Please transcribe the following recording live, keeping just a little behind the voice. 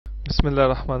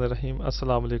बिस्मिल्लाहिर्रहमानिर्रहीम।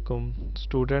 अस्सलाम वालेकुम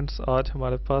स्टूडेंट्स। आज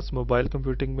हमारे पास मोबाइल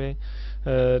कंप्यूटिंग में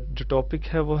जो टॉपिक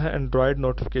है वो है एंड्रॉयड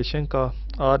नोटिफिकेशन का।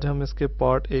 आज हम इसके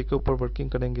पार्ट ए के ऊपर वर्किंग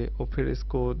करेंगे और फिर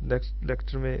इसको नेक्स्ट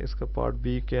लेक्चर में इसका पार्ट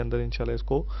बी के अंदर इंशाल्लाह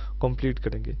इसको कंप्लीट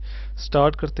करेंगे।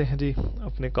 स्टार्ट करते हैं जी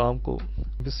अपने काम को।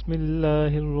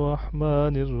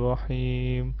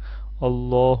 बिस्मिल्लाहिर्रहमानिर्रहीम।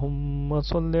 अल्लाहुम्मा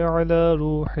सल्लि अला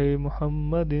रूहि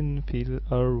मुहम्मदिन फिल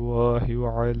अरवाहि व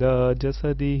अला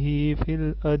जसदिही फिल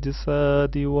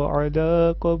अजसादि व अला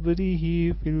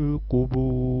कब्रिही फिल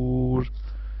कुबूर।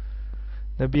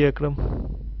 नबी अकरम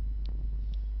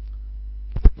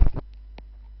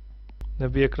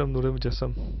नूर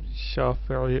मुजस्सम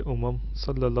शाफ़िए उम्मम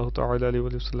सल्लल्लाहु तआला अलैहि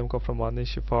वसल्लम का फरमान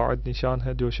शिफाअत निशान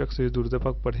है, जो शख्स ये दुरूद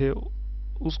पाक पढ़े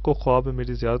उसको ख्वाब में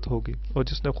मेरी ज़ियारत होगी, और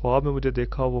जिसने ख्वाब में मुझे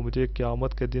देखा वो मुझे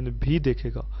क़यामत के दिन भी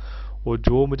देखेगा, और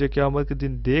जो मुझे क़यामत के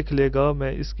दिन देख लेगा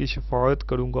मैं इसकी शफाअत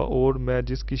करूँगा, और मैं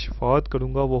जिसकी शफाअत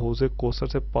करूँगा वो हौज़े कौसर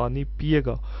से पानी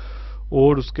पिएगा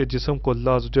और उसके जिस्म को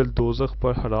अल्लाह अज़्ज़ वजल दोज़ख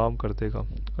पर हराम कर देगा।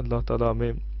 अल्लाह ताला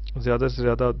हमें ज़्यादा से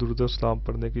ज़्यादा दुरूद सलाम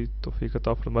पढ़ने की तौफ़ीक़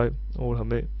अता फ़रमाए और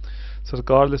हमें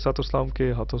सरकार अलैहिस्सलाम के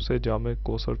हाथों से जामे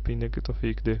कौसर पीने की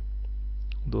तौफ़ीक़ दे,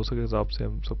 दोज़ख के अज़ाब से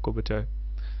हम सबको बचाए।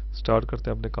 स्टार्ट करते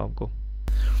हैं अपने काम को।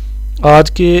 आज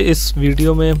के इस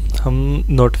वीडियो में हम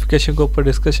नोटिफिकेशन के ऊपर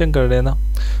डिस्कशन कर रहे हैं ना,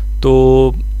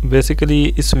 तो बेसिकली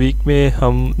इस वीक में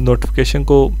हम नोटिफिकेशन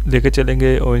को लेके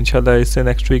चलेंगे और इंशाल्लाह इससे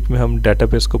नेक्स्ट वीक में हम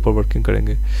डेटाबेस के ऊपर वर्किंग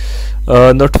करेंगे।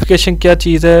 नोटिफिकेशन क्या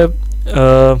चीज़ है?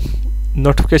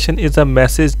 Notification is a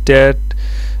message that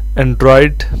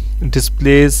Android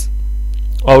displays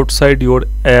outside your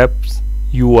apps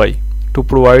UI to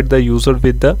provide the user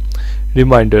with the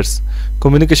reminders,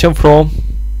 communication from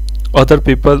other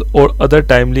people or other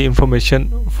timely information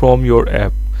from your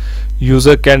app.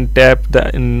 User can tap the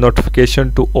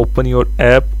notification to open your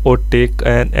app or take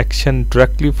an action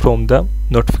directly from the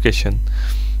notification.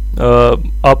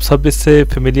 आप सब इससे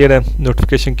familiar हैं।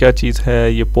 Notification क्या चीज़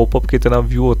है? ये popup की तरह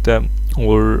view होता है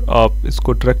और आप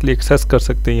इसको डायरेक्टली एक्सेस कर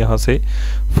सकते हैं यहाँ से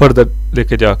फर्दर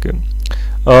लेके जाके।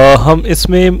 हम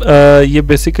इसमें ये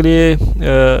बेसिकली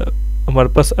हमारे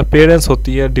पास अपीयरेंस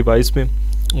होती है डिवाइस में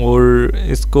और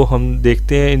इसको हम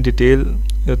देखते हैं इन डिटेल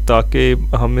ताकि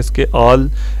हम इसके ऑल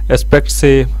एस्पेक्ट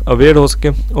से अवेयर हो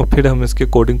सकें, और फिर हम इसके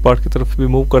कोडिंग पार्ट की तरफ भी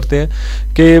मूव करते हैं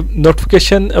कि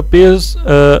notification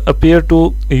appear to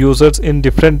users in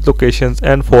different locations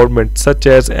and formats such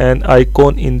as an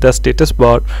icon in the status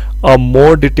bar, a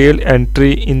more detailed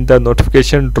entry in the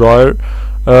notification drawer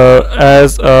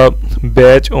as a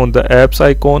badge on the app's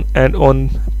icon and on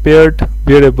paired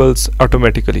variables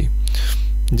automatically।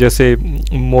 जैसे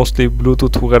mostly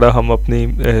Bluetooth वगैरह हम अपनी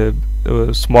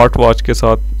smart watch के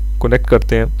साथ connect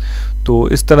करते हैं, तो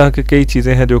इस तरह के कई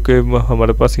चीज़ें हैं जो कि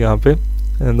हमारे पास यहाँ पे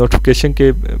नोटिफिकेशन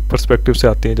के पर्सपेक्टिव से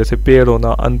आती हैं, जैसे पेयर होना,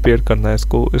 अनपेयर करना,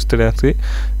 इसको इस तरह से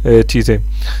चीज़ें।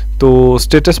 तो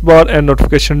status bar and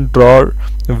notification drawer,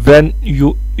 when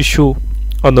you issue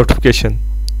a notification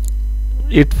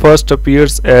it first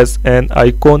appears as an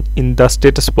icon in the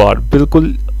status bar.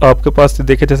 बिल्कुल आपके पास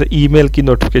देखें जैसे ईमेल की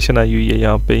नोटिफिकेशन आई हुई है,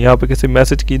 यहाँ पे किसी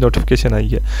मैसेज की नोटिफिकेशन आई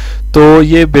है, तो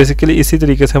ये बेसिकली इसी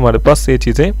तरीके से हमारे पास ये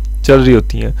चीज़ें चल रही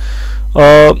होती हैं।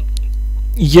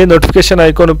 ये notification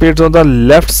icon appears on the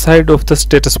left side of the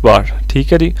status bar.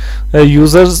 ठीक है जी।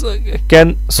 Users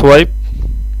can swipe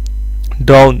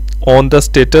down on the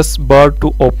status bar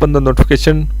to open the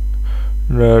notification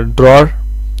drawer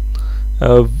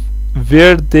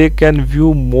where they can view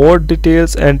more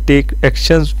details and take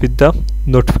actions with the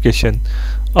notification।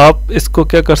 आप इसको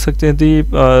क्या कर सकते हैं जी,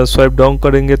 swipe down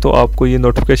करेंगे तो आपको ये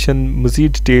नोटिफिकेशन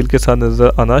मज़ीद डिटेल के साथ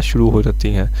नज़र आना शुरू हो जाती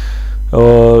हैं।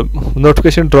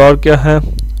 नोटिफिकेशन ड्रॉर क्या है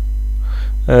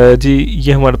जी?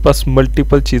 ये हमारे पास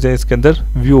मल्टीपल चीज़ें इसके अंदर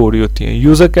व्यू हो रही होती हैं।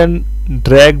 User can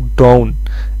drag down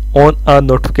on a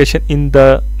notification in the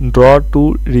drawer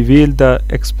to reveal the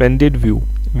expanded view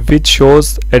which shows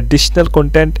additional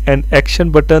content and action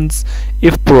buttons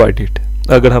if provided,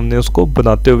 अगर हमने उसको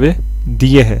बनाते हुए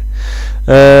दिए हैं।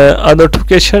 A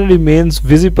notification remains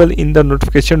visible in the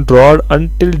notification drawer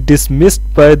until dismissed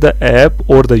by the app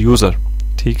or the user।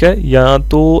 ठीक है, या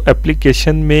तो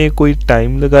एप्लीकेशन में कोई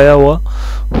टाइम लगाया हुआ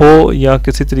हो या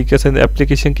किसी तरीके से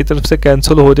एप्लीकेशन की तरफ से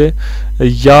कैंसिल हो जाए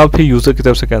या फिर यूज़र की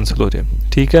तरफ से कैंसिल हो जाए।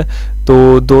 ठीक है,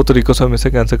 तो दो तरीक़ों से हम इसे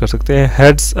कैंसिल कर सकते हैं।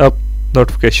 Heads up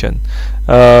notification,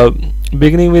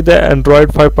 beginning with the Android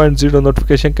 5.0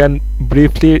 notification can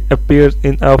briefly appear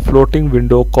in a floating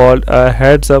window called a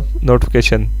heads up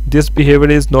notification. This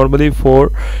behavior is normally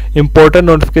for important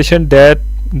notification that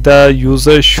the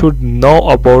user should know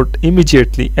about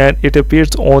immediately and it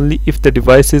appears only if the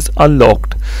device is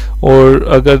unlocked, और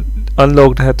अगर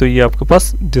unlocked है तो ये आपके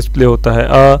पास display होता है।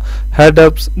 Head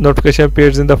up notification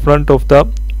appears in the front of the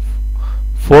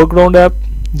foreground app,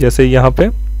 जैसे यहाँ पे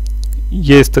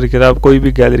ये इस तरीके से आप कोई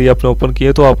भी गैलरी आपने ओपन की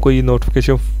है तो आपको ये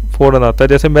नोटिफिकेशन फौरन आता है,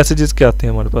 जैसे मैसेजेस के आते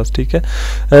हैं हमारे पास, ठीक है।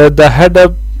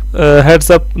 The heads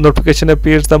up notification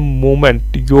appears the moment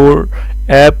your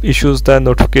app issues the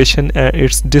notification and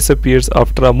it disappears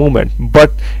after a moment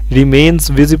but remains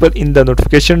visible in the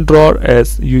notification drawer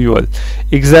as usual।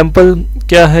 example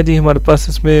क्या है जी हमारे पास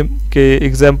इसमें के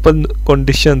example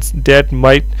conditions that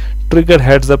might trigger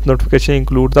heads up notification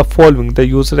include the following: the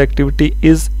user activity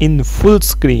is in full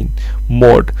screen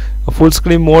mode, full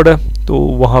screen mode है तो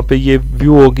वहाँ पे ये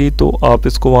व्यू होगी तो आप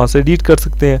इसको वहाँ से रीड कर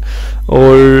सकते हैं।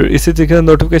 और इसी तरीके से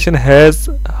notification has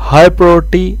high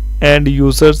priority and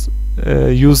users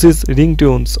uses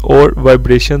ringtones or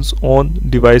vibrations on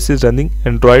devices running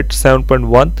Android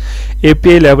 7.1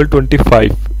 API level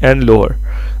 25 and lower.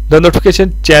 The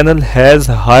notification channel has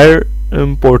higher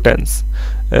importance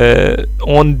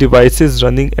on devices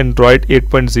running Android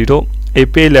 8.0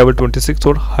 API level 26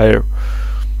 or higher.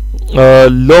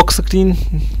 Lock screen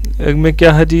में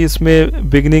क्या है जी, इसमें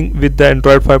beginning with the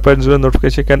Android 5.0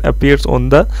 notification can appears on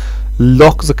the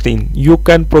lock screen. You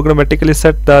can programmatically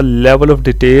set the level of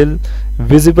detail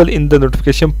visible in the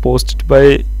notification posted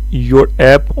bye your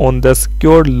app on the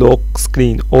secure lock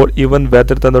screen or even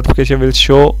whether the notification will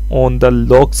show on the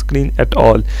lock screen at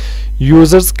all.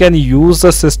 Users can use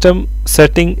the system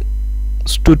setting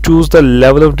to choose the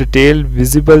level of detail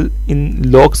visible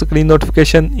in lock screen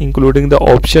notification, including the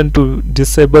option to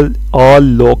disable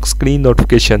all lock screen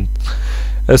notification.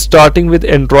 Starting with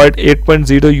Android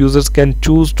 8.0, users can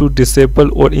choose to disable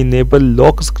or enable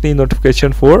lock screen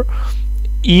notification for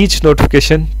each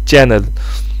notification channel.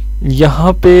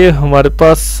 यहाँ पे हमारे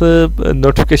पास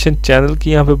notification channel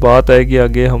की यहाँ पे बात आएगी,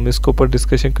 आगे हम इसके ऊपर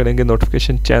डिस्कशन करेंगे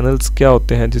नोटिफिकेशन चैनल्स क्या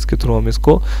होते हैं जिसके थ्रू हम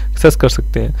इसको एक्सेस कर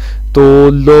सकते हैं। तो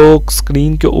लॉक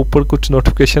स्क्रीन के ऊपर कुछ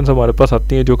नोटिफिकेशंस हमारे पास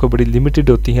आती हैं जो कि बड़ी लिमिटेड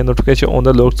होती हैं। Notification on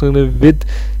the lock screen with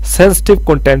sensitive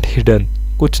content hidden,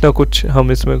 कुछ ना कुछ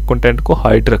हम इसमें कंटेंट को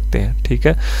हाइड रखते हैं, ठीक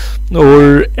है।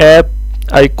 और ऐप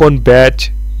आइकॉन बैच,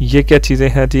 ये क्या चीज़ें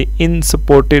हैं जी, इन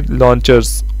supported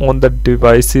launchers on the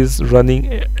devices running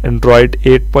Android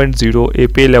 8.0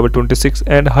 API level 26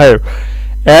 and higher.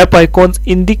 App icons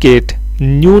indicate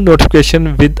new notification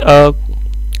with a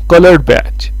colored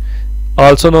badge,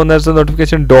 also known as the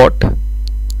notification dot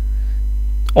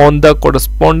on the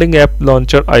corresponding app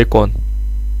launcher icon।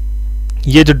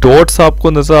 ये जो dots आपको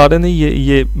नजर आ रहे हैं ना,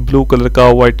 ये blue colour का,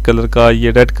 white colour का,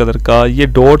 ये रेड कलर का, ये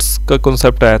डॉट्स का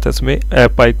कॉन्सेप्ट आया था इसमें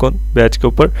ऐप आइकॉन बैच के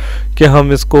ऊपर कि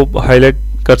हम इसको हाईलाइट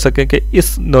कर सकें कि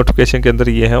इस नोटिफिकेशन के अंदर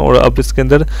ये है। और अब इसके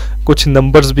अंदर कुछ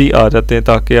नंबर्स भी आ जाते हैं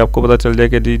ताकि आपको पता चल जाए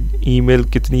कि जी ईमेल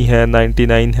कितनी है,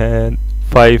 99 है,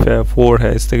 5 है, 4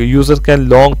 है, इस तरह। User can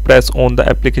long press on the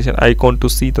application icon to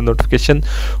see the notification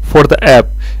for the app.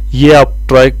 ये आप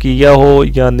ट्राई किया हो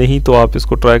या नहीं तो आप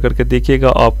इसको ट्राई करके देखिएगा,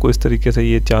 आपको इस तरीके से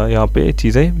ये यहाँ पे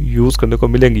चीज़ें यूज़ करने को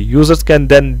मिलेंगी। यूजर्स कैन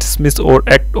देन डिसमिस और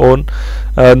act on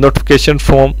notification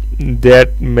from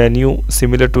that menu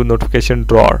similar to notification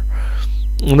drawer.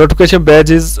 Notification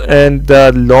badges and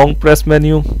the long press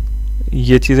menu,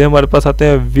 ये चीज़ें हमारे पास आते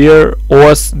हैं। Wear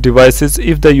OS devices,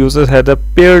 if the user has a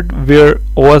paired Wear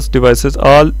OS devices,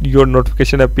 all your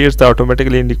notification appears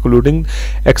automatically including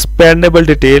expandable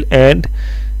detail and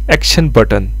action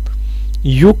button.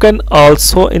 You can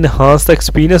also enhance the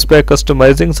experience by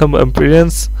customizing some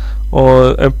appearances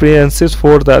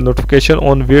for the notification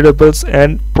on wearables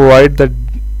and provide the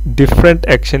different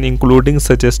action including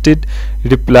suggested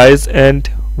replies and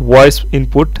voice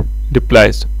input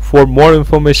replies. For more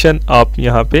information आप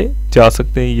यहाँ पे जा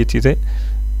सकते हैं ये चीज़ें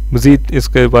मज़ीद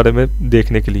इसके बारे में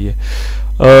देखने के लिए।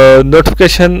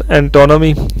 नोटिफिकेशन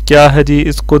एंटोनॉमी क्या है जी,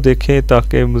 इसको देखें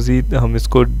ताकि मज़ीद हम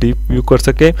इसको डीप व्यू कर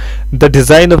सकें। The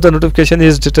design of the notification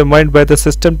is determined by the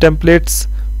system templates.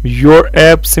 Your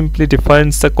app simply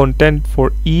defines the content for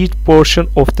each portion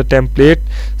of the template.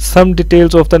 Some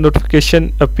details of the notification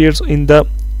appears in the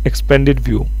expanded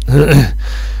view.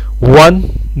 1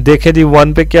 देखें जी,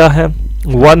 1 पे क्या है,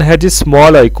 1 है जी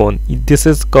small icon. This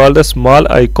is called a small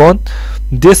icon.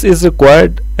 This is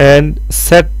required and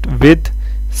set with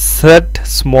set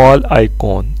small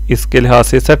icon, इसके लिहाज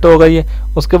से set होगा ये।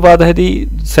 उसके बाद है जी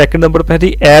सेकंड नंबर पे है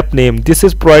जी app name. This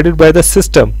is provided by the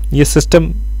system, ये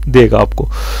सिस्टम देगा आपको।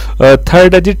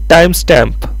 थर्ड है जी time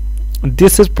stamp.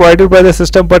 This is provided by the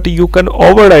system but you can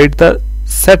override the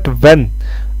set when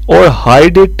और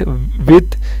hide it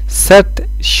with set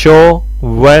show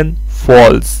when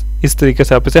false. इस तरीके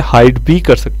से आप इसे हाइड भी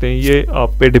कर सकते हैं, ये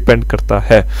आप पे डिपेंड करता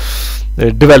है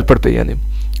डेवलपर पे यानी।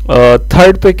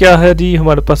 थर्ड पे क्या है जी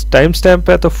हमारे पास टाइम स्टैम्प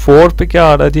है। तो फोर्थ पे क्या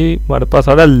आ रहा है जी हमारे पास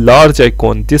आ रहा है large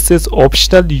icon. This is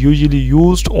optional, usually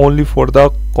used only for the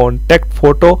contact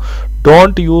photo,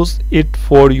 don't use it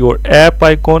for your app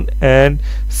icon and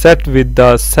set with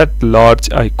the set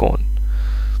large icon.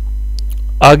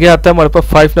 आगे आता है हमारे पास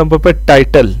 5 नंबर पे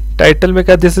टाइटल। टाइटल में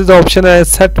क्या, दिस इज ऑप्शन है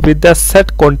set with the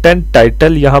set content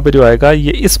title. यहाँ पे जो आएगा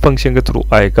ये इस फंक्शन के थ्रू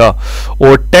आएगा।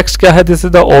 और टेक्स्ट क्या है, दिस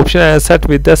इज द ऑप्शन है set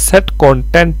with the set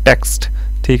content text.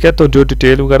 ठीक है, तो जो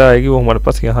डिटेल वगैरह आएगी वो हमारे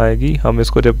पास यहाँ आएगी। हम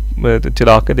इसको जब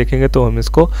चला के देखेंगे तो हम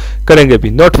इसको करेंगे भी।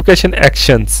 नोटिफिकेशन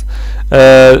एक्शंस,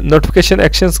 नोटिफिकेशन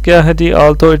एक्शंस क्या है जी,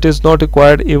 although it is not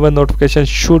required even notification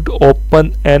should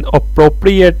open an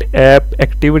appropriate app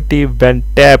activity when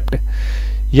tapped.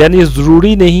 यानी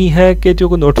ज़रूरी नहीं है कि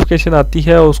जो नोटिफिकेशन आती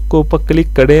है उसको ऊपर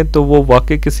क्लिक करें तो वो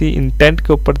वाकई किसी इंटेंट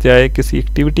के ऊपर जाए, किसी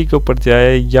एक्टिविटी के ऊपर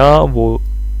जाए या वो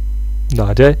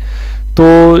ना जाए। तो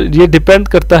ये डिपेंड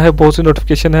करता है। बहुत सी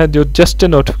नोटिफिकेशन है जो जस्ट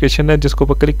नोटिफिकेशन है जिसको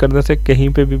ऊपर क्लिक करने से कहीं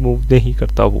पे भी मूव नहीं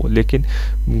करता वो, लेकिन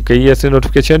कई ऐसे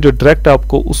नोटिफिकेशन जो डायरेक्ट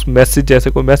आपको उस मैसेज, जैसे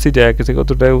कोई मैसेज आया किसी को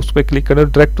तो उस पर क्लिक करें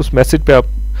डायरेक्ट उस मैसेज पे आप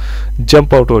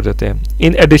जंप आउट हो जाते हैं।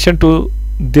 In addition to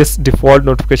this default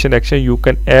notification action, you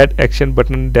can add action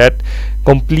button that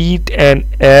complete an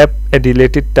app a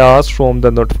related task from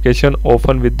the notification,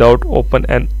 often without open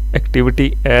an activity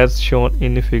as shown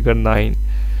in figure 9.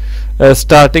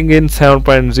 Starting in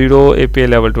 7.0 API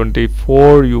level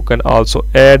 24, you can also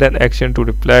add an action to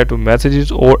reply to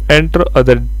messages or enter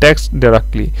other text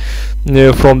directly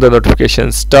from the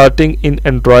notification. Starting in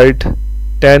Android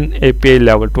 10 API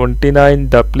level 29,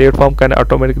 the platform can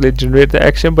automatically generate the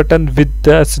action button with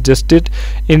the suggested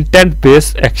intent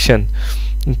based action.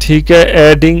 ठीक है,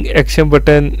 adding action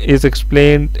button is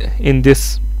explained in this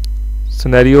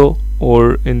scenario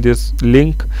और in this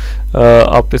link।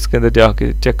 आप इसके अंदर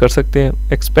जाके check कर सकते हैं।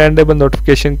 expandable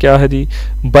notification क्या है जी,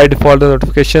 by default the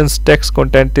notifications text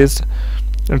content is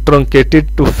truncated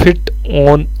to fit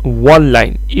on one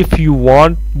line. If you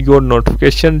want your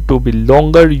notification to be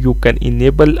longer, you can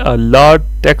enable a large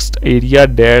text area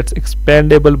that's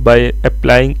expandable by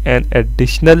applying an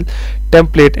additional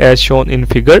template as shown in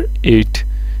figure 8।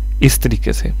 इस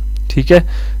तरीके से, ठीक है।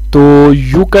 तो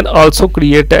you can also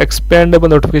create an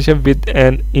expandable notification with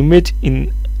an image in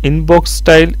inbox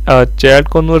style, a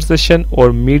chat conversation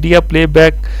or media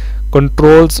playback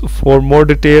controls. For more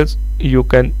details you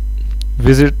can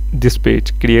visit this page.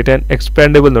 Create an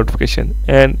expandable notification,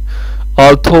 and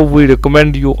although we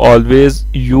recommend you always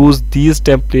use these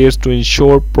templates to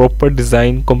ensure proper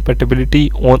design compatibility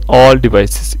on all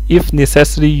devices, if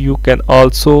necessary you can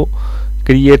also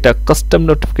create a custom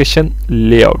notification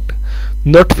layout.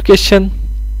 Notification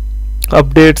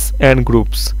updates and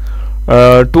groups,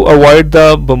 to avoid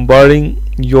the bombarding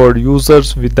your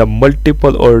users with the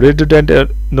multiple or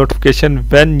redundant notification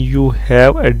when you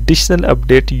have additional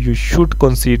update, you should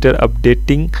consider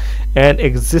updating an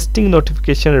existing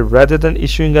notification rather than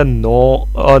issuing a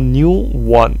new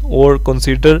one, or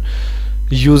consider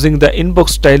using the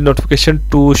inbox style notification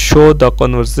to show the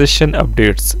conversation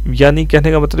updates। यानी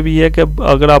कहने का मतलब ये है कि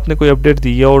अगर आपने कोई अपडेट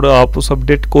दी है और आप उस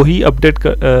अपडेट को ही अपडेट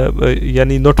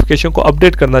यानी नोटिफिकेशन को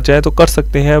अपडेट करना चाहें तो कर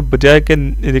सकते हैं बजाय के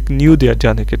एक न्यू दिया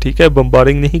जाने के। ठीक है,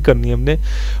 बम्बारिंग नहीं करनी है हमने।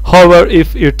 However,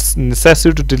 if it's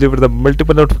necessary to deliver the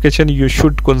multiple notification, you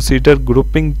should consider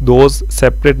grouping those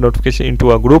separate notification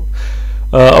into a group.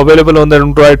 Available on the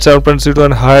Android 7.0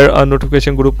 and higher, a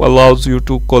notification group allows you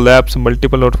to collapse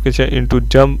multiple notification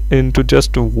into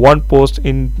just one post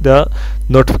in the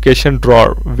notification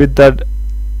drawer with the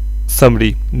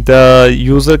summary. The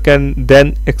user can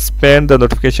then expand the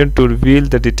notification to reveal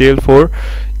the detail for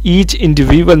each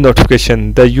individual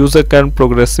notification. The user can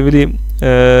progressively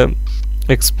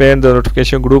expand the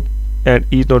notification group and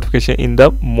each notification in the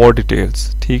more details।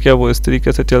 ठीक है, वो इस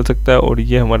तरीके से चल सकता है। और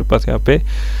ये हमारे पास यहाँ पे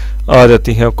आ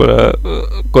जाती हैं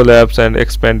collapse and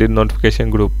expanded notification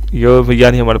group. ये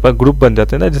यानी हमारे पास ग्रुप बन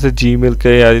जाते हैं ना, जैसे जीमेल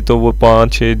के यानी तो वो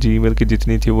 5-6 जीमेल की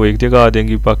जितनी थी वो एक जगह आ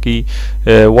जाएंगी, बाकी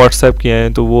व्हाट्सएप की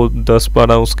हैं तो वो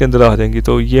 10-12 उसके अंदर आ जाएंगी।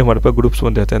 तो ये हमारे पास ग्रुप्स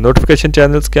बन जाते हैं। नोटिफिकेशन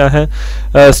चैनल्स क्या हैं,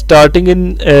 starting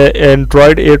in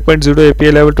Android 8.0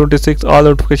 API level 26, all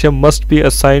notification must be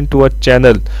assign to a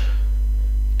channel.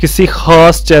 किसी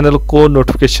खास चैनल को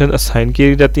नोटिफिकेशन असाइन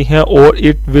की जाती हैं और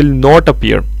it will not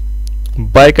appear.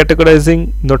 By categorizing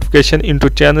notification into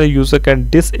channel, user can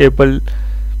disable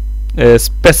a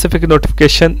specific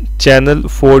notification channel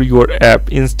for your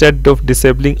app instead of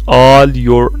disabling all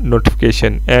your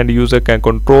notification, and user can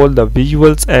control the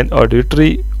visuals and auditory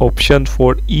option for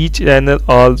each channel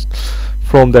all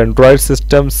from the Android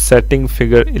system setting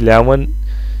figure 11.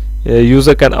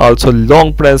 User can also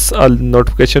long press a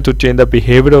notification to change the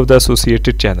behavior of the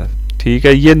associated channel। ठीक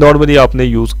है, ये normally आपने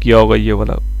use किया होगा ये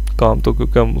वाला काम, तो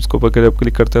क्योंकि हम उसको ऊपर जब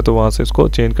क्लिक करते हैं तो वहाँ से इसको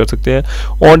चेंज कर सकते हैं।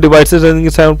 On devices running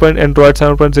 7. Android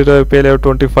 7.0 API level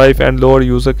 25 and lower,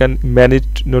 user can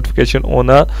manage notification on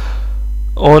a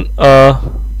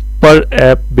per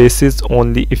app basis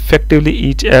only. Effectively,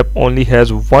 each app only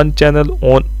has one channel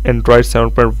on Android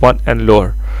 7.1 and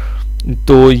lower.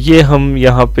 तो ये हम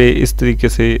यहाँ पे इस तरीके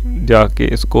से जाके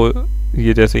इसको,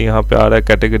 ये जैसे यहाँ पे आ रहा है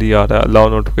कैटेगरी आ रहा है अलाउ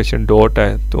नोटिफिकेशन डॉट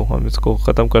है, तो हम इसको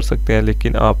ख़त्म कर सकते हैं।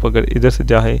 लेकिन आप अगर इधर से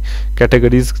जाएं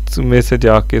कैटेगरीज में से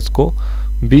जाके इसको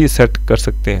भी सेट कर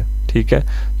सकते हैं, ठीक है।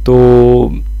 तो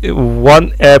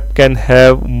one app can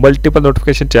have multiple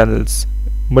notification channels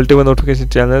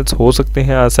हो सकते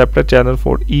हैं, separate channel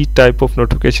for each type of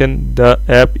notification the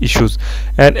app issues.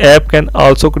 N app can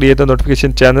also create the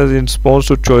notification channel in response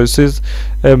two choices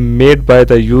made by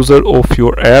the user of your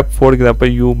app. For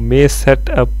example, you may set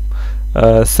up a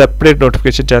separate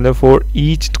notification channel for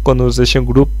each conversation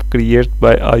group created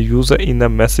by a user in a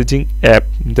messaging app.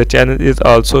 The channel is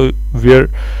also where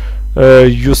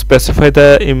you specify the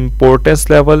importance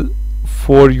level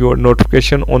for your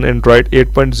notification on Android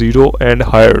 8.0 and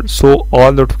higher, so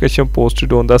all notification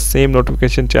posted on the same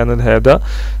notification channel have the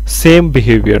same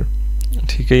behavior.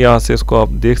 ठीक है, यहाँ से इसको आप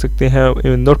देख सकते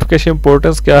हैं। Notification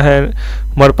importance क्या है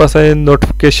हमारे पास है।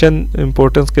 नोटिफिकेशन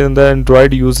इंपॉर्टेंस के अंदर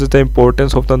Android uses the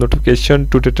importance of the notification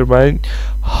to determine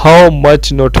how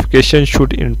much notification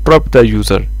should interrupt the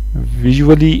user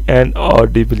visually and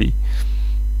ऑडिबली।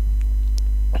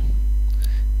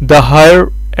 The higher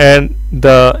and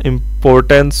the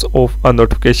importance of a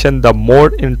notification the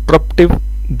more इंटरप्टिव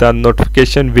the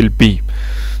notification will be.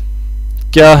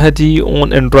 क्या है जी,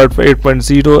 on Android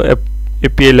 8.0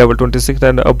 API level 26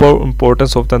 and above,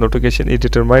 importance of the notification is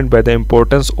determined by the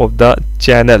importance of the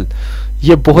channel.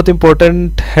 ये बहुत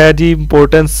important है जी,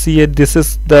 importance ये this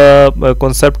is the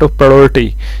concept of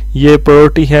priority. ये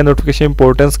priority है notification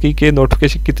importance की, कि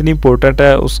नोटिफिकेशन कितनी इंपॉर्टेंट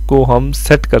है उसको हम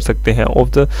सेट कर सकते हैं। Of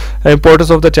the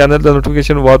importance of the channel the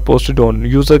notification was posted on,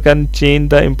 user can change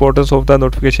the importance of the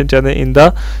notification channel in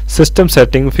the system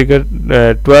setting figure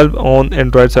 12 on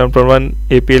Android 7.1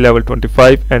 API level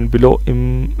 25 and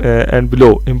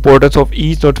below importance of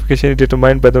each notification is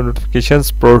determined by the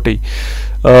notifications priority.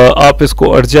 आप इसको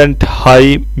urgent,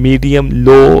 high, medium,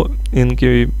 लो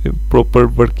इनकी proper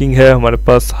working है। हमारे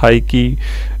पास high की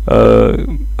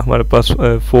हमारे पास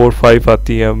 4 5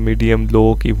 आती है, medium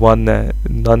low की 1 है,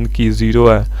 नन की 0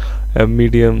 है,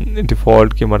 मीडियम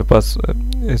डिफ़ॉल्ट की हमारे पास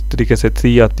इस तरीके से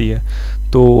 3 आती है।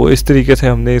 तो इस तरीके से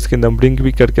हमने इसकी नंबरिंग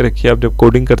भी करके रखी है। आप जब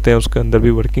कोडिंग करते हैं उसके अंदर भी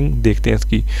वर्किंग देखते हैं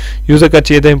इसकी। यूज़र का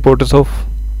चाहिए the importance of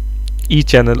E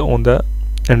channel on the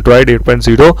Android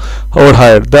 8.0 और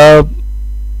higher.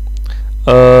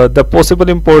 The possible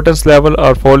importance level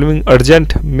are following: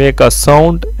 urgent, make a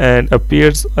sound and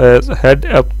appears as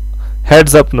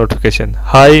heads up notification;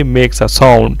 high, makes a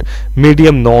sound;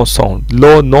 medium, no sound;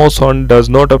 low, no sound,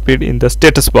 does not appear in the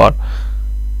status bar.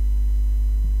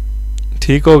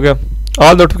 ठीक हो गया।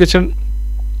 All notification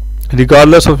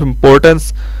regardless of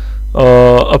importance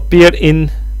appear in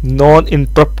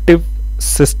non-interruptive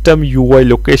system UI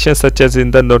location such as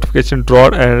in the notification drawer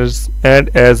and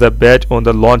as a badge on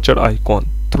the launcher icon.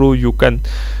 Through you can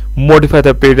modify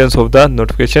the appearance of the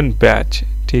notification badge.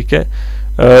 ठीक है।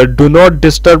 Do not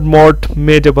disturb mode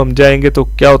में जब हम जाएंगे तो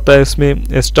क्या होता है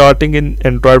इसमें, starting in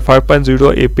Android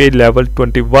 5.0 API level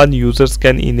 21 users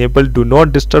can enable do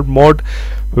not disturb mode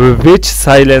which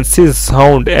silences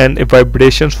sound and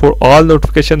vibrations for all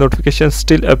notifications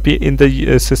still appear in the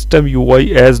system UI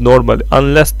as normal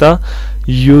unless the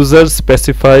user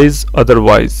specifies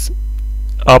otherwise.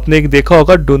 आपने एक देखा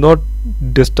होगा do not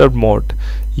disturb mode,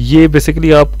 ये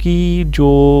basically आपकी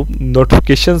जो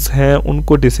notifications हैं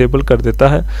उनको disable कर देता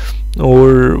है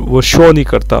और वो शो नहीं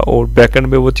करता, और बैकएंड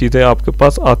में वो चीज़ें आपके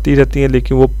पास आती रहती हैं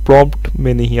लेकिन वो प्रॉम्प्ट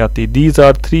में नहीं आती। These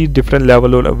are 3 different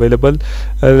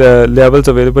levels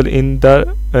available in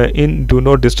do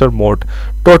not disturb mode.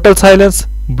 Total silence,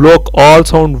 block all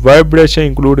sound vibration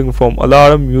including from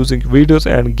alarm, music, videos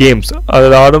and games.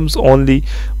 Alarms only,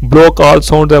 block all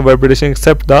sound and vibration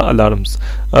except the alarms.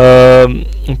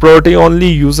 Priority only,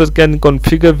 users can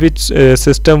configure which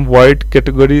system wide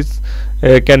categories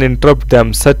can interrupt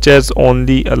them, such as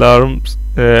only alarms,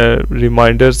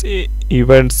 reminders,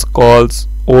 events, calls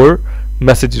or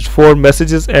messages. For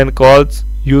messages and calls,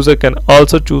 user can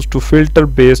also choose to filter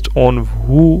based on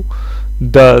who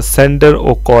the sender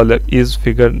or caller is.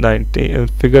 figure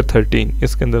 13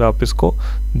 इसके अंदर आप इसको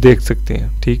देख सकते हैं।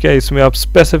 ठीक है, इसमें आप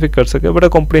स्पेसिफिक कर सकें, बड़ा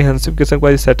कॉम्प्रिहेंसिव किस्म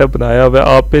का सेटअप बनाया हुआ है।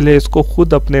 आप पहले इसको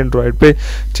खुद अपने एंड्रॉयड पे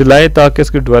चलाएं ताकि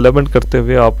इसकी डेवलपमेंट करते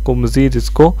हुए आपको मजीद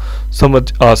इसको समझ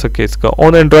आ सके इसका।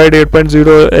 On Android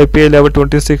 8.0 API level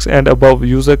 26 and above,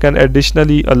 user can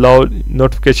additionally allow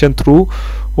notification through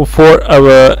for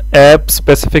our app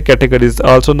specific categories,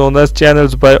 also known as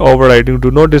channels, by overriding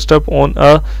do not disturb on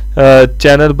a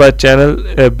channel by channel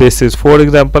basis. For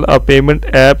example, a payment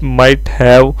app might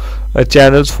have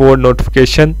channels for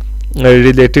notification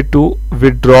related to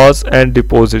withdrawals and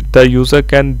deposit. The user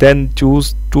can then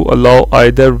choose to allow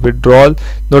either withdrawal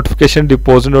notification,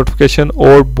 deposit notification,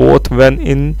 or both when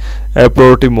in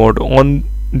priority mode. On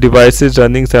devices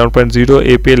running 7.0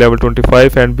 API level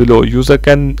 25 and below, user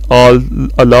can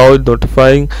allow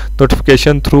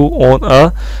notification through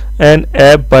on an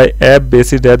app by app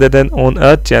basis rather than on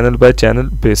a channel by channel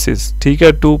basis. ठीक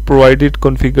है, to provide it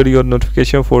configure your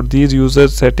notification for these user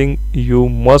setting, you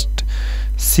must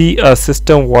see a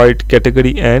system wide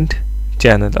category and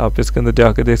channel. आप इसके अंदर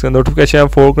जाकर देख सकते हैं। Notification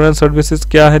foreground services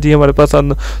क्या है जी हमारे पास?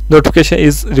 Notification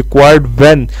is required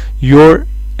when your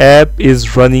app is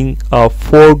running a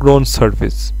foreground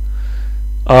service,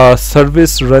 a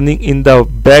service running in the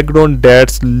background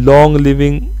that's long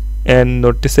living and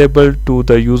noticeable to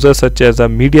the user, such as a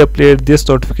media player. This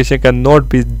notification cannot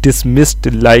be dismissed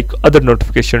like other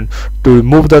notification. To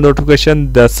remove the notification,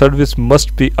 the service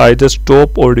must be either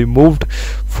stopped or removed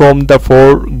from the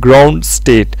foreground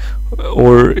state.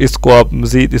 और इसको आप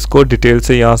मज़ीद इसको detail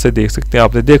से यहाँ से देख सकते हैं।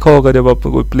 आपने देखा होगा जब आप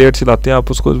कोई प्लेयर चलाते हैं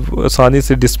आप उसको आसानी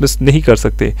से डिसमिस नहीं कर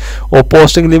सकते। और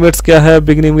पोस्टिंग लिमिट्स क्या है?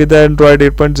 Beginning with Android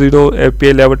 8.0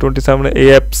 API level 27,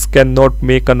 apps can not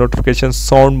make a notification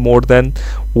sound more than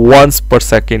once per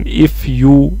second. If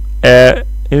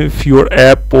your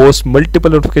app posts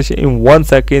multiple notifications in 1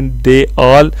 second, they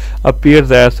all appear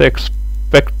as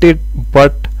expected,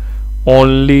 but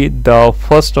only the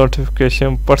first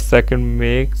notification per second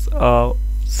makes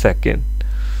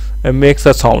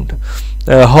a sound.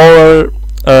 However,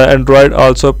 Android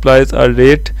also applies a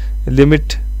rate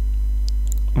limit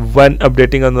when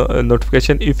updating a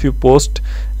notification. If you post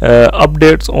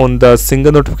updates on the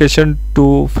single notification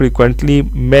too frequently,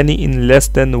 many in less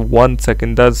than 1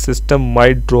 second, the system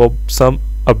might drop some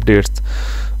updates.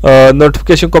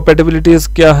 Notification compatibilities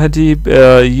क्या है जी?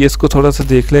 ये इसको थोड़ा सा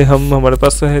देख लें हम। हमारे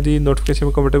पास है जी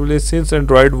notification compatibility since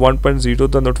Android 1.0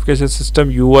 the notification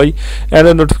system UI and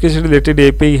the notification related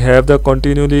API have the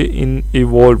continually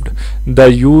evolved. The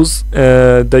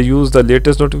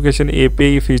latest notification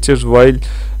API features while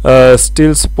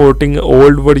still supporting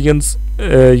old versions.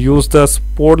 Use the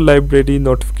support library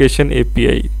notification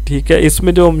API. ठीक है,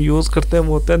 इसमें जो हम use करते हैं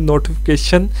वो होता है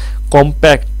notification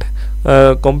compact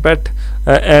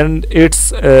and its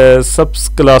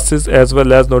subclasses as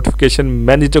well as notification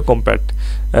manager compact.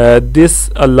 This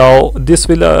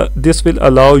will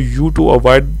allow you to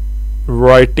avoid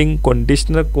writing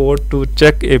conditional code to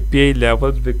check API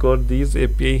levels because these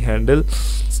API handle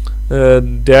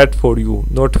that for you.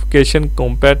 Notification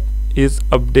compact is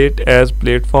update as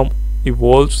platform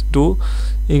evolves to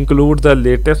include the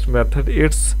latest method.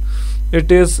 It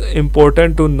is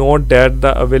important to note that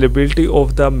the availability of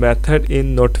the method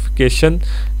in notification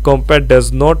compact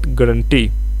does not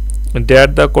guarantee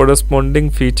that the corresponding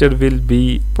feature will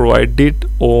be provided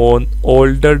on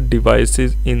older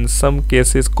devices. In some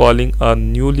cases, calling a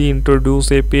newly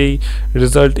introduced API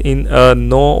result in a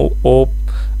no-op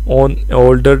on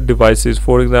older devices.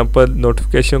 For example,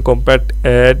 notification compact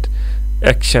add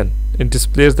action. It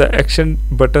displays the action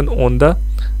button on the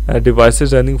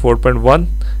devices running 4.1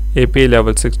 API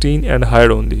level 16 and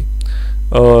higher only.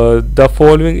 The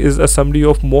following is a summary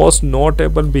of most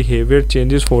notable behavior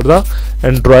changes for the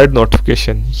Android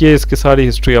notification. ये इसकी सारी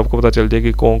history आपको पता चल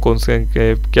जाएगी, कौन कौन से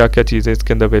क्या क्या चीज़ें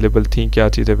इसके अंदर अवेलेबल थी, क्या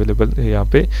चीज़ें अवेलेबल यहाँ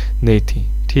पे नहीं थी।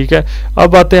 ठीक है,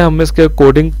 अब आते हैं हम इसके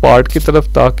कोडिंग पार्ट की तरफ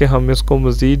ताकि हम इसको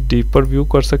मज़ीद डीपर व्यू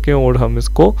कर सकें और हम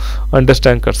इसको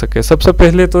अंडरस्टैंड कर सकें। सबसे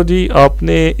पहले तो जी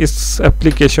आपने इस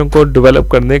एप्लीकेशन को डेवलप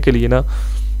करने के लिए ना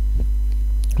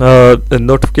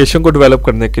नोटिफिकेशन को डेवलप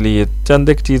करने के लिए चंद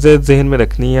एक चीज़ें जहन में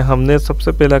रखनी है। हमने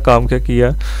सबसे पहला काम क्या किया,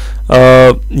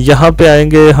 यहाँ पे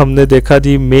आएंगे, हमने देखा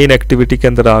जी मेन एक्टिविटी के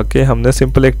अंदर आके हमने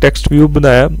सिंपल एक टेक्स्ट व्यू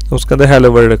बनाया, उसके अंदर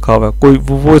हेलो वर्ल्ड रखा हुआ है, कोई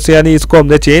वो यानी इसको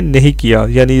हमने चेंज नहीं किया,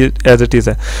 यानी एज इट इज़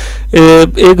है।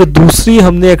 एक दूसरी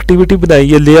हमने एक्टिविटी बनाई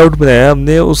है, लेआउट बनाया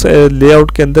हमने, उस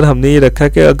लेआउट के अंदर हमने ये रखा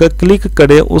कि अगर क्लिक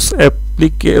करें उस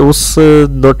उस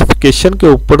नोटिफिकेशन के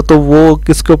ऊपर तो वो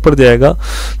किसके ऊपर जाएगा,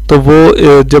 तो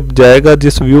वो जब जाएगा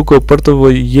जिस व्यू के ऊपर तो वो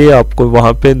ये आपको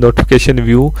वहाँ पे नोटिफिकेशन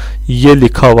व्यू ये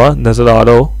लिखा हुआ नज़र आ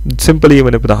रहा हो। सिंपल ये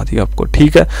मैंने बता दिया आपको।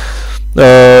 ठीक है,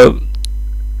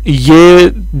 ये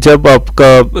जब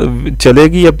आपका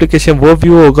चलेगी एप्लीकेशन वो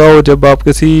व्यू होगा, और जब आप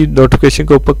किसी नोटिफिकेशन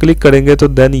के ऊपर क्लिक करेंगे तो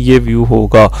देन ये व्यू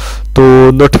होगा। तो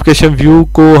नोटिफिकेशन व्यू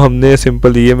को हमने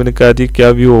सिंपल ये मैंने कहा जी क्या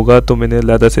व्यू होगा, तो मैंने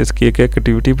अलग से इसकी एक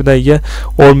एक्टिविटी बनाई है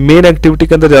और मेन एक्टिविटी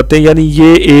के अंदर जाते हैं। यानी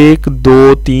ये 1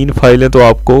 2 3 फाइलें तो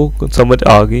आपको समझ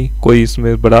आ गई, कोई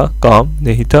इसमें बड़ा काम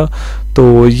नहीं था।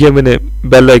 तो ये मैंने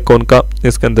बेल आइकॉन का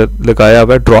इसके अंदर लगाया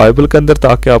हुआ है ड्रॉएबल के अंदर,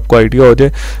 ताकि आपको आइडिया हो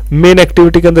जाए। मेन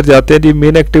एक्टिविटी के अंदर जाते हैं जी।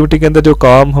 मेन एक्टिविटी के अंदर जो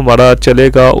काम हमारा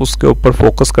चलेगा उसके ऊपर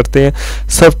फोकस करते हैं।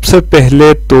 सबसे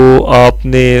पहले तो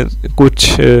आपने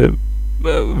कुछ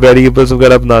वेरिएबल्स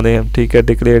वगैरह बनाने हैं, ठीक है,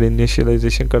 डिक्लेयर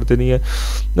इनिशियलाइजेशन कर देनी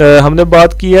है। हमने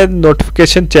बात की है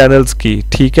नोटिफिकेशन चैनल्स की,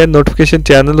 ठीक है। नोटिफिकेशन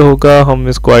चैनल होगा, हम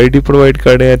इसको आईडी प्रोवाइड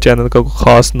कर रहे हैं, चैनल का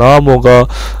खास नाम होगा,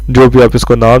 जो भी आप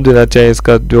इसको नाम देना चाहें,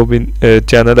 इसका जो भी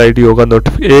चैनल आईडी होगा,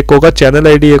 एक होगा चैनल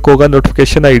आईडी, एक होगा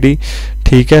नोटिफिकेशन आईडी,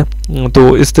 ठीक है।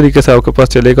 तो इस तरीके से आपके पास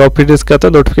चलेगा। और फिर इसका तो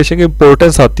नोटिफिकेशन की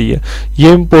इंपॉर्टेंस आती है।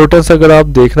 ये इंपॉर्टेंस अगर आप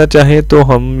देखना चाहें तो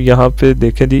हम यहाँ पे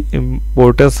देखें जी,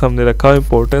 इंपॉर्टेंस हमने रखा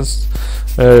इंपॉर्टेंस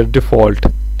डिफ़ॉल्ट,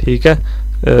 ठीक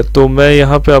है। तो मैं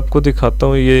यहाँ पे आपको दिखाता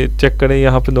हूँ, ये चेक करें।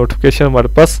 यहाँ पे नोटिफिकेशन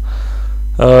हमारे पास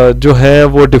जो है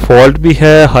वो डिफ़ॉल्ट भी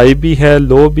है, हाई भी है,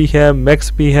 लो भी है,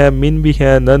 मैक्स भी है, मिन भी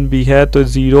है, नन भी है। तो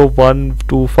 0 1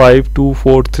 2 5 2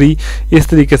 4 3 इस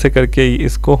तरीके से करके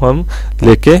इसको हम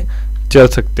लेके चल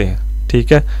सकते हैं,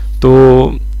 ठीक है।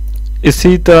 तो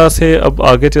इसी तरह से अब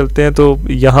आगे चलते हैं। तो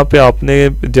यहाँ पे आपने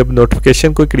जब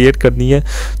नोटिफिकेशन को क्रिएट करनी है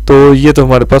तो ये तो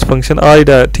हमारे पास फंक्शन आ ही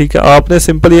रहा है, ठीक है। आपने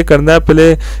सिंपल ये करना है, पहले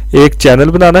एक चैनल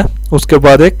बनाना है, उसके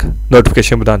बाद एक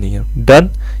नोटिफिकेशन बनानी है, डन।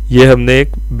 ये हमने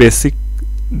एक बेसिक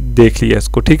देख लिया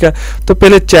इसको, ठीक है। तो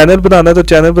पहले चैनल बनाना है, तो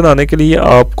चैनल बनाने के लिए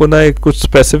आपको ना एक कुछ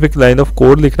स्पेसिफिक लाइन ऑफ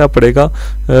कोड लिखना पड़ेगा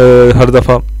हर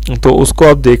दफ़ा। तो उसको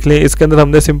आप देख लें। इसके अंदर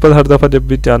हमने सिंपल हर दफ़ा जब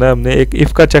भी जाना है हमने एक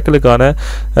इफ़ का चेक लगाना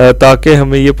है, ताकि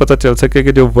हमें ये पता चल सके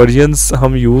कि जो वर्जन्स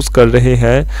हम यूज़ कर रहे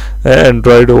हैं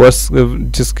एंड्रॉयड ओएस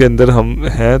जिसके अंदर हम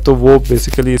हैं, तो वो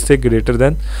बेसिकली इससे ग्रेटर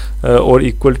देन और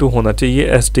इक्वल टू होना चाहिए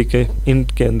एसटीके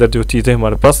के अंदर जो चीज़ें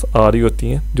हमारे पास आ रही होती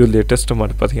हैं, जो लेटेस्ट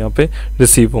हमारे पास यहाँ पे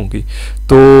रिसीव होंगी।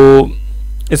 तो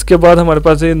इसके बाद हमारे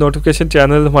पास ये नोटिफिकेशन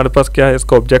चैनल हमारे पास क्या है,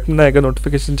 इसका ऑब्जेक्ट बनाएगा।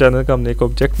 नोटिफिकेशन चैनल का हमने एक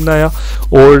ऑब्जेक्ट बनाया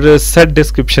और सेट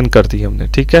डिस्क्रिप्शन कर दी हमने,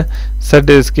 ठीक है। सेट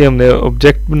इसकी हमने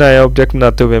ऑब्जेक्ट बनाया। ऑब्जेक्ट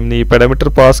बनाते हुए हमने ये पैरामीटर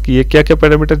पास किए। क्या क्या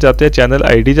पैरामीटर जाते हैं, चैनल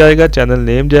आईडी जाएगा, चैनल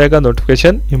नेम जाएगा,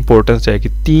 नोटिफिकेशन इंपॉर्टेंस जाएगी,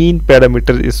 3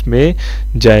 पैरामीटर इसमें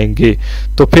जाएंगे।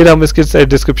 तो फिर हम इसके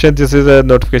description this is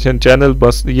notification channel,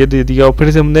 बस ये दे दिया। और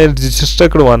फिर हमने रजिस्टर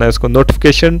करवाना है इसको।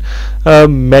 नोटिफिकेशन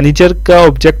मैनेजर का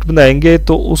ऑब्जेक्ट बनाएंगे,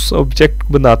 तो उस ऑब्जेक्ट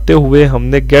बनाते हुए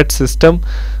हमने गेट सिस्टम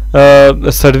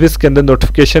सर्विस के अंदर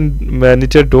notification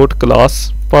manager dot class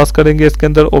pass करेंगे इसके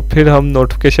अंदर। और फिर हम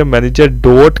notification manager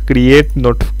dot create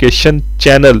notification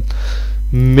channel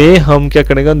में हम क्या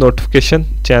करेंगे, नोटिफिकेशन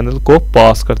चैनल को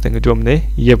पास कर देंगे जो हमने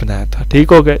ये बनाया था,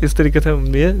 ठीक हो गया। इस तरीके से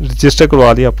हमने रजिस्टर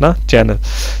करवा लिया अपना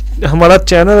चैनल। हमारा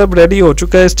चैनल अब रेडी हो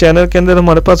चुका है। इस चैनल के अंदर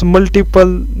हमारे पास मल्टीपल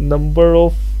नंबर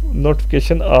ऑफ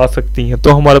नोटिफिकेशन आ सकती हैं।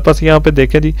 तो हमारे पास यहाँ पे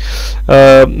देखें जी,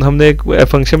 हमने एक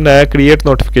फंक्शन बनाया क्रिएट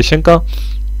नोटिफिकेशन का,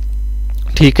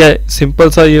 ठीक है। सिंपल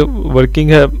सा ये वर्किंग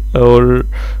है और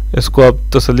इसको आप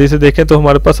तसल्ली से देखें। तो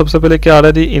हमारे पास सबसे पहले क्या आ रहा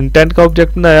है जी, इंटेंट का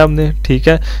ऑब्जेक्ट बनाया हमने, ठीक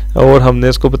है। और हमने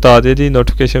इसको बता दिया जी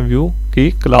नोटिफिकेशन व्यू की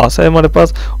क्लास है हमारे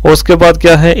पास। और उसके बाद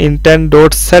क्या है, इंटेंट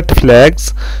डॉट सेट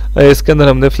फ्लैग्स, इसके अंदर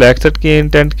हमने फ्लैग सेट किए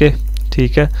इंटेंट के,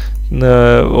 ठीक है।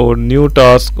 और न्यू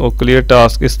टास्क और क्लियर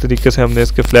टास्क इस तरीके से हमने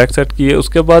इसके फ्लैग सेट किए।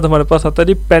 उसके बाद हमारे पास आता है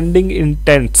जी पेंडिंग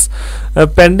इंटेंट्स।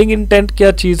 पेंडिंग इंटेंट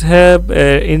क्या चीज़ है,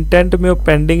 इंटेंट में और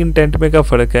पेंडिंग इंटेंट में क्या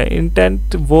फ़र्क है।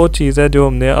 इंटेंट वो चीज़ है जो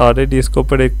हमने ऑलरेडी इसके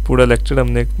ऊपर एक पूरा लेक्चर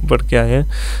हमने पढ़ के आए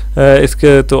हैं,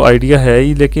 इसके तो आइडिया है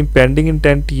ही। लेकिन पेंडिंग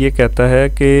इंटेंट ये कहता है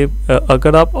कि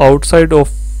अगर आप outside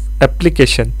of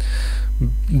application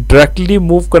directly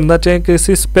move करना चाहें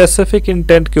किसी स्पेसिफिक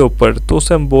इंटेंट के ऊपर, तो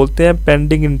उसे हम बोलते हैं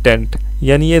पेंडिंग इंटेंट।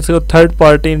 यानी ये इसको थर्ड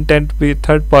पार्टी इंटेंट भी,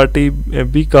 थर्ड पार्टी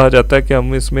भी कहा जाता है कि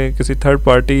हम इसमें किसी थर्ड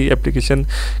पार्टी एप्लीकेशन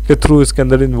के थ्रू इसके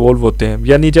अंदर इन्वॉल्व होते हैं।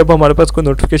 यानी जब हमारे पास कोई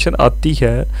नोटिफिकेशन आती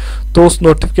है तो उस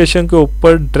नोटिफिकेशन के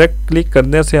ऊपर डायरेक्ट क्लिक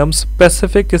करने से हम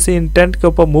स्पेसिफिक किसी इंटेंट के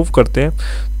ऊपर मूव करते हैं।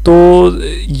 तो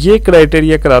ये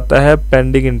क्राइटेरिया कराता है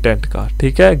पेंडिंग इंटेंट का,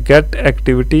 ठीक है। Gate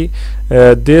activity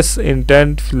this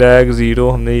intent flag 0,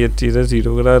 हमने ये चीज़ें 0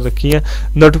 वगैरह रखी हैं।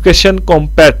 नोटिफिकेशन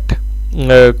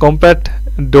कॉम्पैट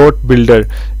डॉट बिल्डर,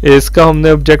 इसका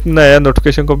हमने ऑब्जेक्ट बनाया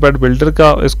नोटिफिकेशन कॉम्पैट बिल्डर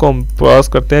का। इसको हम पास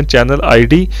करते हैं चैनल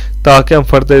आईडी, ताकि हम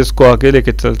फर्दर इसको आगे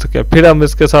लेके चल सकें। फिर हम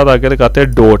इसके साथ आगे लगाते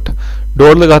हैं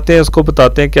डॉट लगाते हैं, इसको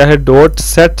बताते हैं क्या है डॉट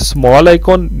सेट स्मॉल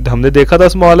आइकॉन। हमने देखा था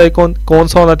स्मॉल आइकॉन कौन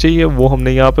सा होना चाहिए, वो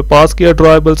हमने यहाँ पे पास किया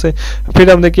ड्रॉएबल से।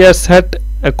 फिर हमने किया सेट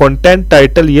कंटेंट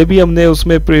टाइटल, ये भी हमने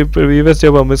उसमें प्रीवियस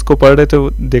जब हम इसको पढ़ रहे थे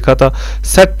देखा था।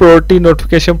 सेट प्रायोरिटी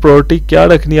नोटिफिकेशन, प्रायोरिटी क्या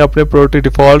रखनी है आपने, प्रायोरिटी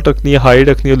डिफॉल्ट रखनी है, हाई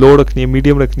रखनी है, लो रखनी है,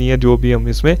 मीडियम रखनी है, जो भी हम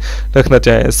इसमें रखना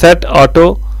चाहें। सेट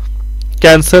ऑटो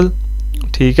कैंसिल,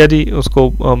 ठीक है जी, उसको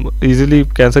हम इजीली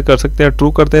कैंसिल कर सकते हैं,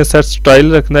 ट्रू करते हैं। सेट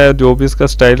स्टाइल रखना है, जो भी इसका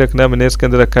स्टाइल रखना है मैंने इसके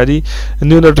अंदर रखा है जी।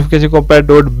 New notification compare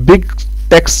dot big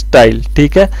text style,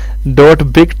 ठीक है, डॉट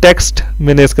बिग टेक्स्ट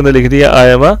मैंने इसके अंदर लिख दिया I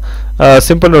am a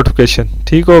simple notification,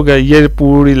 ठीक हो गया, ये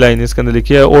पूरी लाइन इसके अंदर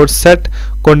लिखी है। और set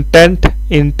content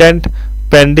intent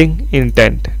pending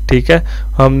intent, ठीक है,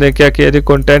 हमने क्या किया जी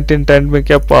कंटेंट इंटेंट में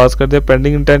क्या पास कर दिया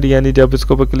पेंडिंग इंटेंट, यानी जब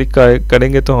इसको पर क्लिक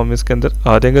करेंगे तो हम इसके अंदर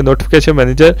आ जाएंगे। नोटिफिकेशन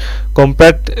मैनेजर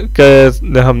कॉम्पैक्ट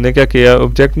हमने क्या किया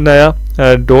ऑब्जेक्ट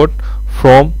बनाया डॉट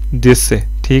फ्रॉम दिस से,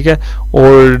 ठीक है,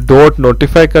 और डॉट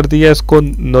नोटिफाई कर दिया इसको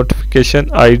नोटिफिकेशन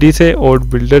आईडी से, और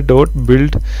बिल्डर डॉट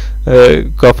बिल्ड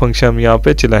का फंक्शन हम यहाँ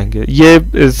पे चलाएंगे।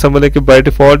 ये समझ लें कि बाय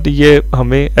डिफ़ॉल्ट ये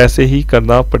हमें ऐसे ही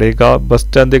करना पड़ेगा, बस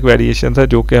चंद एक वेरिएशन है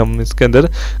जो कि हम इसके अंदर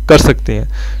कर सकते हैं,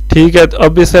 ठीक है। तो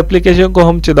अब इस एप्लीकेशन को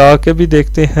हम चला के भी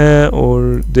देखते हैं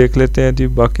और देख लेते हैं जी,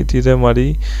 बाकी चीज़ें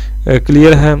हमारी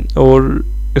क्लियर हैं और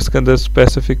इसके अंदर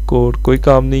स्पेसिफिक कोड कोई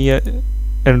काम नहीं है।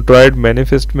 एंड्रॉयड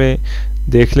मैनिफेस्ट में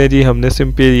देख लें जी, हमने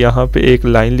सिंपली यहाँ पे एक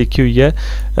लाइन लिखी हुई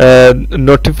है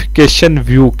नोटिफिकेशन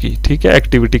व्यू की, ठीक है,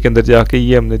 एक्टिविटी के अंदर जाके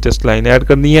ये हमने जस्ट लाइन ऐड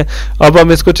करनी है। अब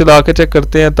हम इसको चला के चेक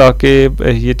करते हैं ताकि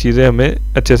ये चीज़ें हमें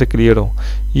अच्छे से क्लियर हों।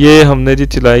 ये हमने जी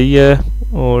चलाई है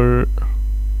और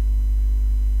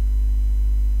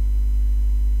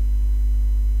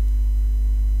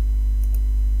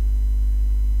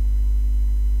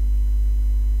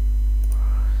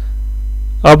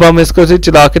अब हम इसको जी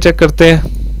चला के चेक करते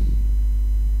हैं।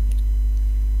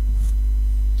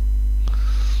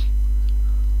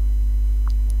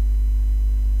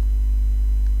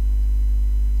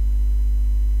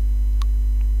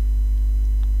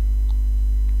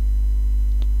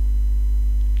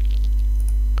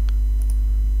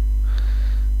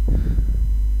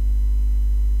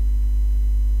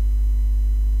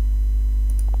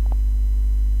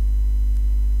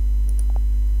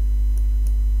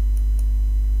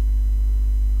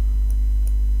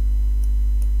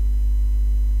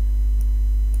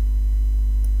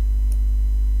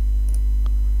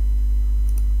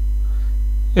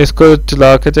 इसको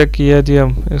चला के चेक किया जी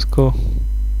हम इसको,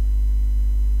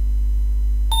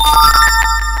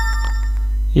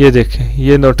 ये देखें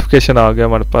ये नोटिफिकेशन आ गया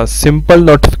हमारे पास, सिंपल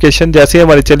नोटिफिकेशन जैसे ही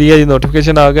हमारी चली है ये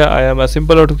नोटिफिकेशन आ गया, I am a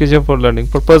simple notification for learning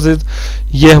purposes.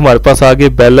 ये हमारे पास आगे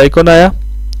बेल आइकन आया,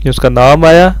 ये उसका नाम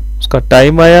आया, उसका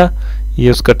टाइम आया,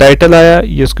 ये उसका टाइटल आया,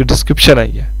 ये उसकी डिस्क्रिप्शन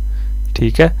आई है,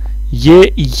 ठीक है।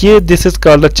 ये this is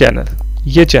called a channel,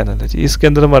 ये चैनल है जी, इसके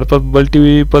अंदर हमारे पास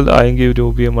मल्टीपल आएंगे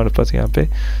जो भी हमारे पास यहाँ पे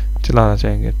चलाना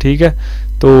चाहेंगे, ठीक है।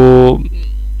 तो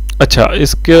अच्छा,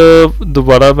 इसके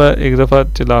दोबारा मैं एक दफ़ा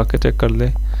चला के चेक कर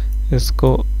लें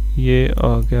इसको, ये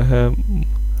आ गया है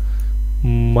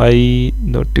माई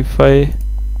नोटिफाई,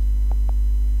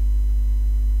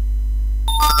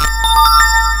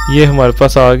 ये हमारे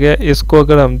पास आ गया। इसको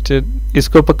अगर हम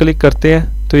इसके ऊपर क्लिक करते हैं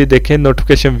तो ये देखें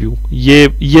नोटिफिकेशन व्यू,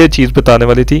 ये चीज़ बताने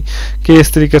वाली थी कि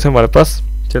इस तरीके से हमारे पास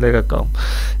चलेगा काम।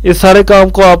 इस सारे काम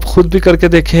को आप खुद भी करके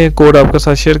देखें, कोड आपके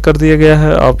साथ शेयर कर दिया गया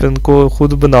है, आप इनको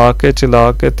खुद बना के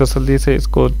चला के तसल्ली से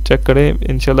इसको चेक करें।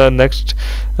 इंशाल्लाह नेक्स्ट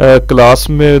क्लास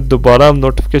में दोबारा हम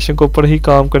नोटिफिकेशन के ऊपर ही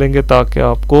काम करेंगे ताकि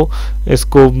आपको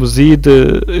इसको मज़ीद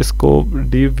इसको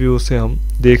डीप व्यू से हम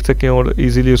देख सकें और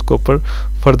इजीली उसके ऊपर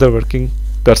फर्दर वर्किंग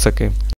कर सकें।